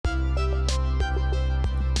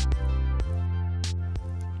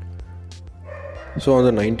So on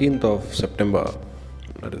the 19th of September,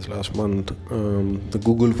 that is last month, the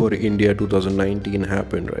Google for India 2019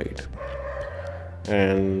 happened, right?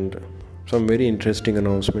 And some very interesting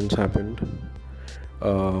announcements happened.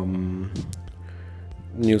 Um,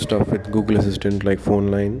 New stuff with Google Assistant like Phone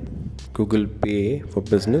Line, Google Pay for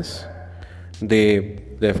business.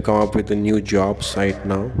 They've come up with a new Jobs site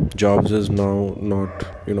now. Jobs is now not,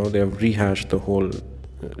 they have rehashed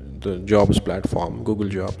the Jobs platform, Google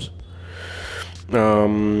Jobs.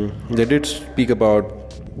 They did speak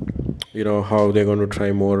about how they're going to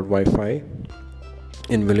try more Wi-Fi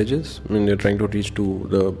in villages. I mean, they're trying to reach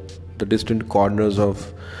to the distant corners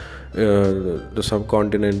of the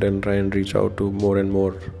subcontinent and try and reach out to more and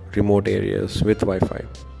more remote areas with Wi-Fi.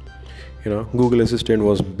 Google Assistant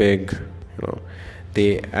was big.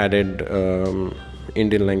 They added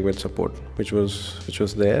Indian language support, which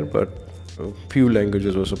was there, but a few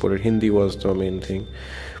languages were supported. Hindi was the main thing,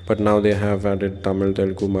 but now they have added Tamil,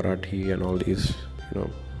 Telugu, Marathi, and all these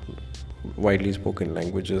widely spoken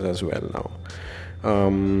languages as well now.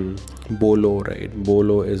 Bolo, right?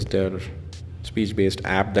 Bolo is their speech-based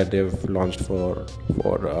app that they've launched for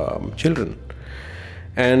children.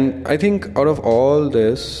 And I think out of all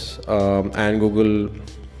this, and Google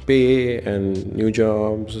Pay and New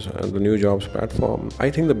Jobs and the New Jobs platform, I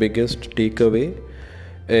think the biggest takeaway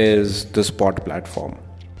is the Spot platform.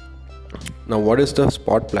 Now, what is the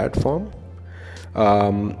Spot platform?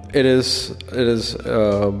 It is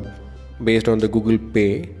based on the Google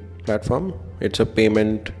Pay platform. It's a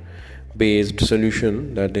payment-based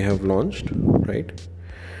solution that they have launched, right?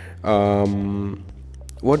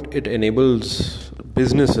 What it enables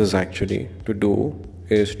businesses actually to do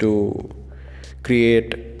is to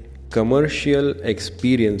create commercial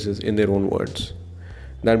experiences, in their own words,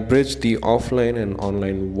 that bridge the offline and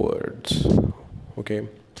online worlds. Okay,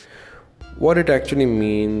 what it actually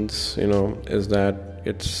means, is that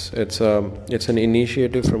it's an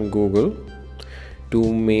initiative from Google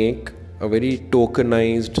to make a very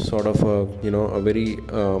tokenized sort of a very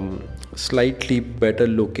slightly better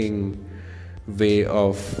looking way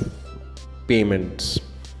of payments,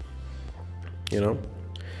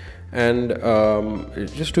 and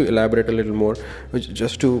just to elaborate a little more,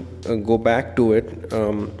 just to go back to it,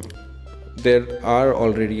 there are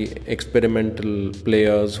already experimental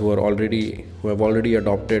players who have already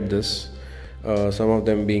adopted this, some of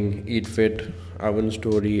them being EatFit, Urban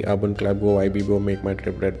Story, Urban Club Go, IBGO, Make My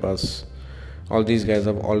Trip, Redbus. All these guys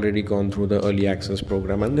have already gone through the early access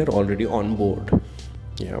program and they're already on board.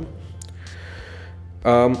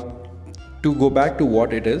 To go back to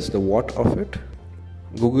what it is, the what of it,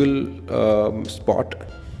 Google Spot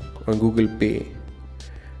on Google Pay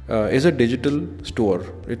is a digital store.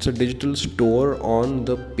 It's a digital store on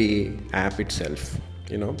the Pay app itself.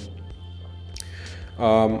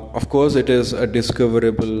 Of course, it is a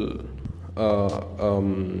discoverable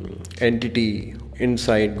entity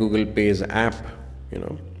inside Google Pay's app.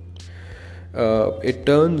 It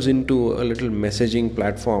turns into a little messaging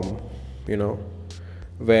platform,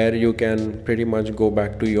 where you can pretty much go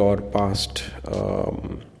back to your past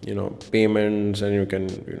payments, and you can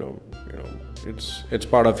it's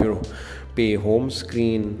part of your Pay home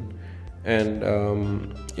screen. And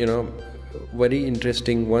very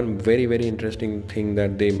interesting thing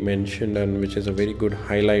that they mentioned, and which is a very good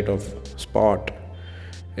highlight of Spot,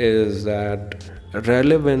 is that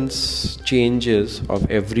relevance changes of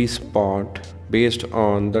every spot based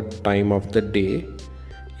on the time of the day.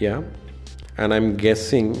 And I'm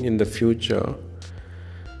guessing in the future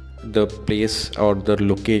the place or the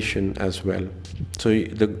location as well. So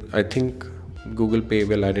I think Google Pay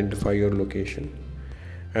will identify your location,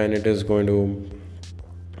 and it is going to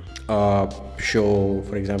show,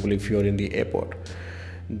 for example, if you're in the airport,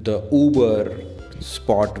 the Uber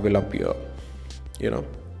spot will appear.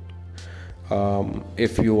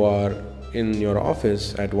 If you are in your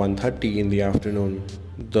office at 1:30 in the afternoon,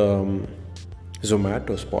 the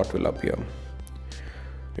Zomato spot will appear.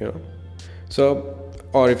 So,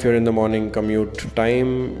 or if you're in the morning commute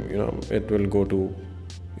time, it will go to,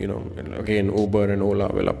 again, Uber and Ola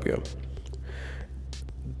will appear.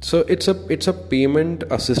 So it's a payment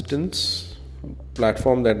assistance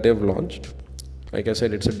platform that they've launched. Like I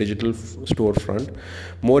said, it's a digital storefront.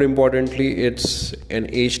 More importantly, it's an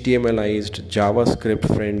HTMLized, JavaScript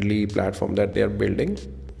friendly platform that they are building.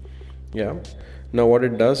 Now what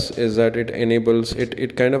it does is that it enables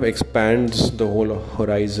it kind of expands the whole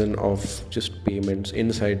horizon of just payments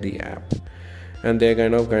inside the app, and they're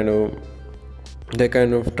kind of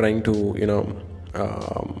trying to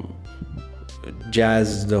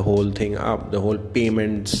jazz the whole thing up. The whole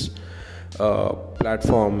payments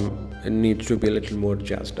platform it needs to be a little more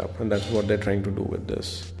jazzed up, and that's what they're trying to do with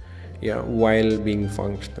this, while being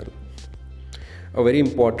functional. A very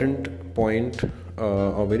important point,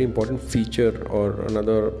 a very important feature, or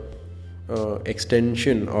another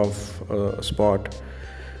extension of Spot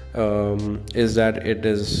is that it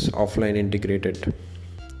is offline integrated,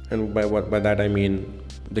 and by that I mean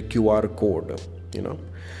the QR code.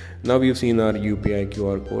 Now we've seen our UPI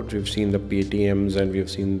QR codes, we've seen the Paytms, and we've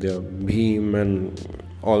seen the Bheem and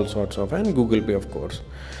all sorts of, and Google Pay, of course.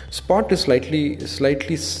 Spot is slightly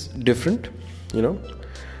different.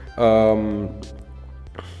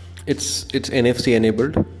 It's NFC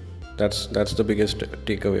enabled. That's the biggest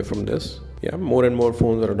takeaway from this. More and more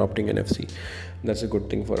phones are adopting NFC. That's a good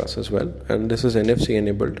thing for us as well, and this is NFC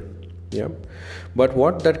enabled. But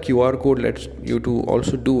what that QR code lets you to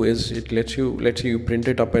also do is it lets you print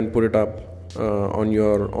it up and put it up on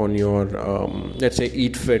your let's say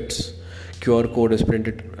EatFit's QR code is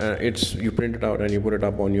printed. You print it out and you put it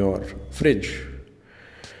up on your fridge.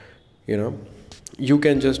 You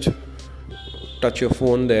can just touch your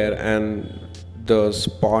phone there, and the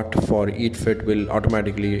Spot for EatFit will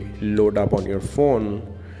automatically load up on your phone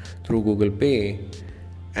through Google Pay,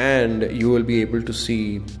 and you will be able to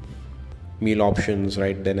see meal options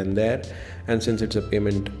right then and there. And since it's a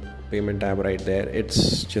payment tab right there,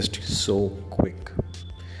 it's just so quick.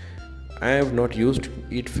 I have not used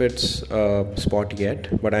EatFit's Spot yet,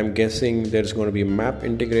 but I'm guessing there's going to be map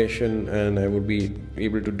integration, and I would be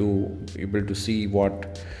able to see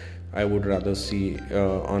what I would rather see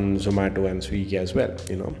on Zomato and Swiggy as well.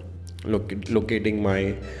 Locating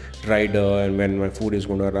my rider and when my food is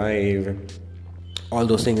going to arrive, all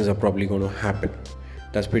those things are probably going to happen.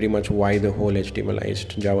 That's pretty much why the whole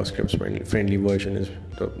HTMLized JavaScript friendly version is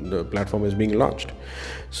the platform is being launched.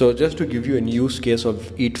 So just to give you a use case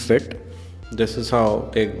of EatFit, this is how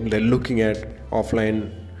they're looking at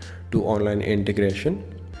offline to online integration.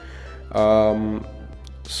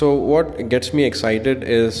 So what gets me excited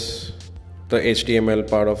is the HTML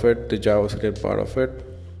part of it, the JavaScript part of it.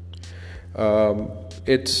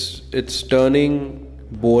 It's turning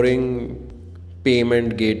boring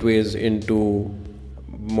payment gateways into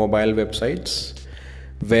mobile websites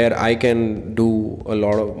where I can do a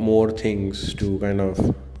lot of more things to kind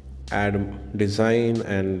of add design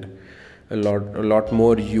and a lot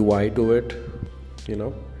more UI to it,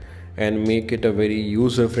 and make it a very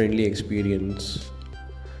user-friendly experience,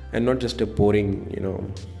 and not just a boring,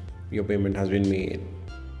 your payment has been made,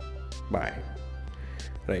 bye,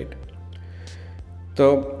 right?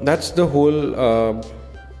 So that's the whole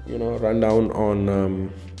rundown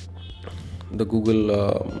on the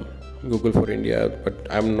Google for India, but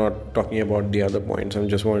I'm not talking about the other points. I'm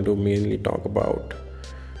just wanting to mainly talk about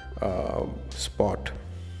Spot.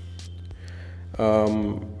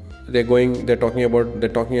 They're talking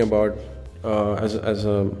about as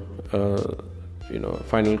a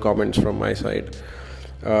final comments from my side.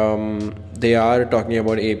 They are talking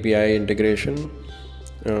about API integration.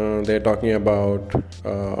 They're talking about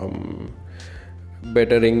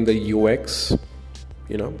bettering the UX.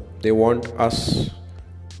 They want us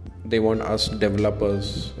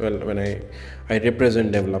developers. Well, when I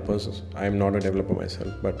represent developers, I'm not a developer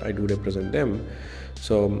myself, but I do represent them.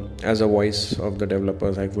 So as a voice of the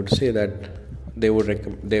developers, I would say that they would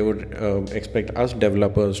expect us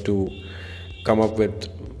developers to come up with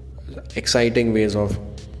exciting ways of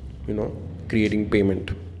creating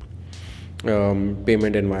payment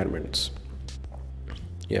environments.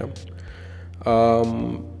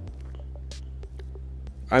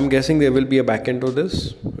 I'm guessing there will be a backend to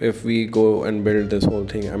this if we go and build this whole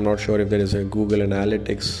thing. I'm not sure if there is a Google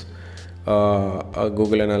Analytics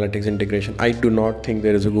integration. I do not think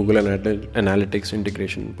there is a Google Analytics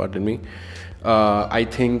integration, pardon me. I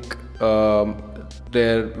think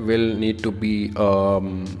there will need to be a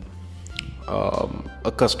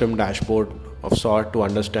custom dashboard of sort to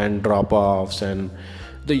understand drop-offs and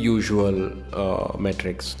the usual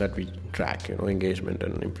metrics that we track, engagement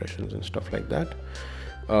and impressions and stuff like that.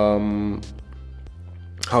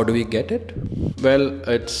 How do we get it? Well,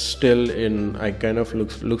 it's still in, I kind of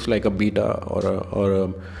looks like a beta or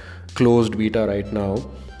a closed beta right now.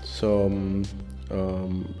 So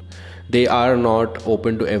they are not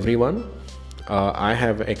open to everyone. I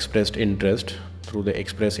have expressed interest through the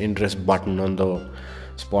express interest button on the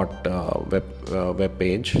Spot web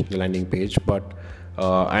page, the landing page, but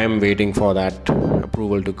I am waiting for that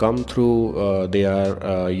approval to come through. They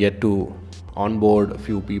are yet to onboard a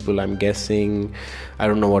few people, I'm guessing. I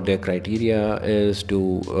don't know what their criteria is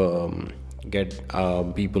to get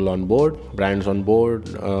people on board, brands on board.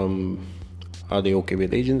 Are they okay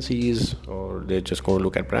with agencies, or they're just going to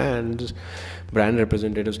look at brand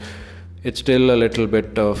representatives? It's still a little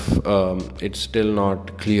bit of it's still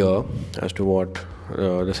not clear as to what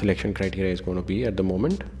the selection criteria is going to be at the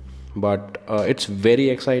moment, but it's very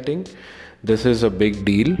exciting. This is a big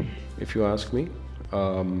deal, if you ask me.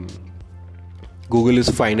 Google is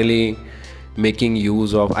finally making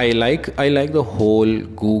use of. I like the whole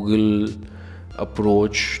Google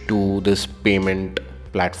approach to this payment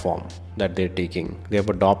platform that they're taking. They have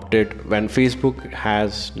adopted, when Facebook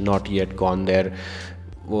has not yet gone there.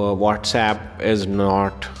 WhatsApp is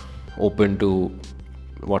not open to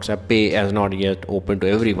WhatsApp Pay is not yet open to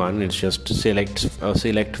everyone. It's just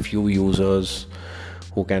select few users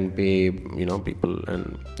who can pay, people,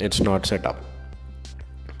 and it's not set up.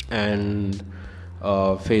 And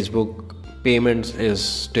Facebook payments is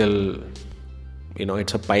still,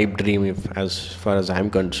 it's a pipe dream, as far as I'm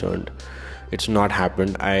concerned. It's not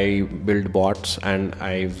happened. I build bots and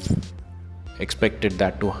I've expected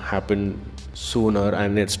that to happen sooner,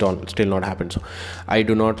 and it's still not happened. So I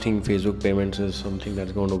do not think Facebook payments is something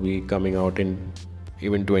that's going to be coming out in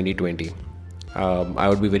even 2020. I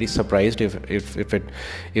would be very surprised if an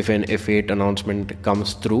F8 announcement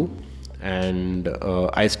comes through, and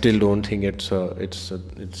I still don't think it's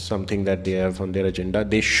something that they have on their agenda.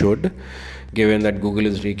 They should, given that Google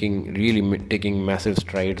is really taking massive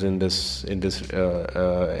strides in this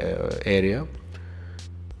area.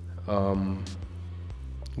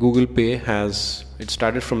 Google Pay it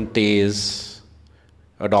started from Tez,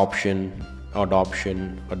 adoption.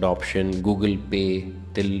 Google Pay,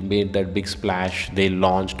 they made that big splash. They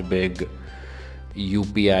launched big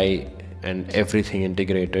UPI and everything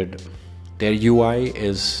integrated. Their UI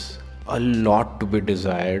is a lot to be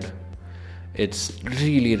desired. It's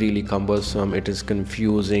really, really cumbersome. It is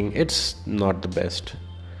confusing. It's not the best.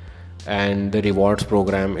 And the rewards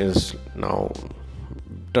program is now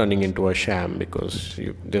turning into a sham, because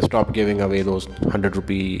they stopped giving away those 100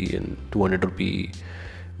 rupee and 200 rupee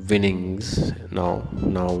winnings. Now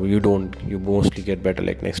you mostly get better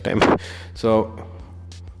like next time. So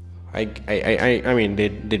I mean, they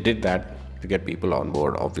did that to get people on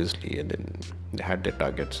board, obviously, and then they had their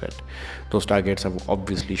targets set. Those targets have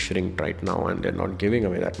obviously shrinked right now, and they're not giving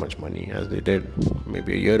away that much money as they did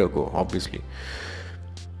maybe a year ago, obviously.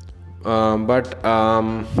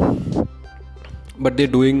 But they're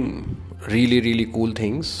doing really, really cool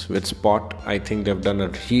things with Spot. I think they've done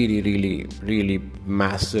a really, really, really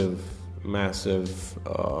massive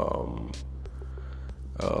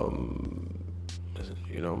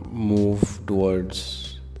move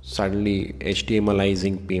towards suddenly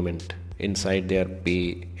HTMLizing payment inside their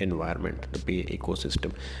pay environment, the pay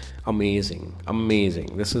ecosystem. Amazing.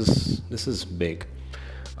 This is big.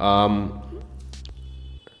 I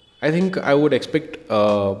think I would expect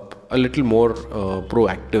a little more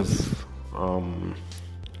proactive.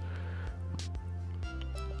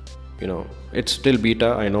 It's still beta.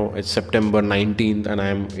 I know it's September 19th and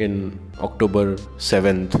I'm in October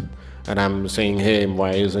 7th, and I'm saying, hey,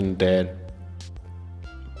 why isn't there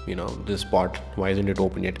this Spot, why isn't it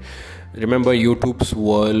open yet? Remember, YouTube's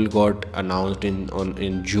World got announced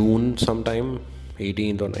in June sometime,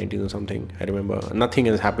 18th or 19th or something. I remember nothing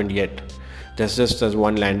has happened yet. There's just as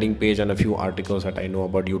one landing page and a few articles that I know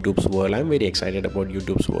about YouTube's World. I'm very excited about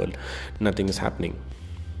YouTube's World. Nothing is happening.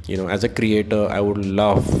 As a creator, I would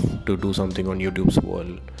love to do something on YouTube's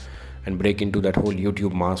World and break into that whole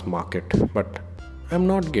YouTube mass market, but I'm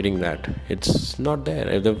not getting that. It's not there.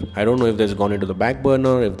 I don't know if there's gone into the back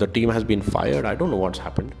burner, if the team has been fired. I don't know what's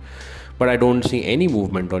happened, but I don't see any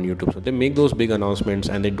movement on YouTube. So they make those big announcements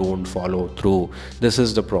and they don't follow through. This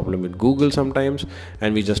is the problem with Google sometimes,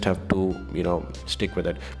 and we just have to stick with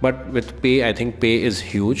it. But with Pay, I think Pay is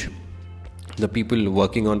huge. The people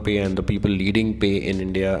working on Pay and the people leading Pay in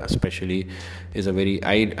India especially is a very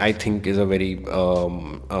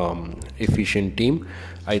efficient team.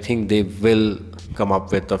 I think they will come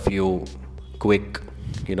up with a few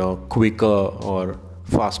quicker or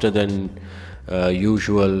faster than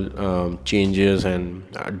usual changes and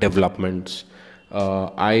developments.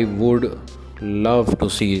 I would love to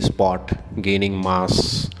see Spot gaining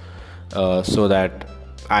mass, so that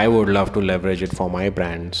I would love to leverage it for my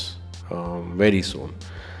brands very soon.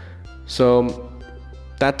 So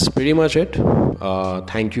that's pretty much it.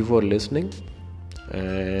 Thank you for listening,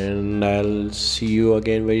 and I'll see you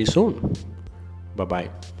again very soon. Bye bye.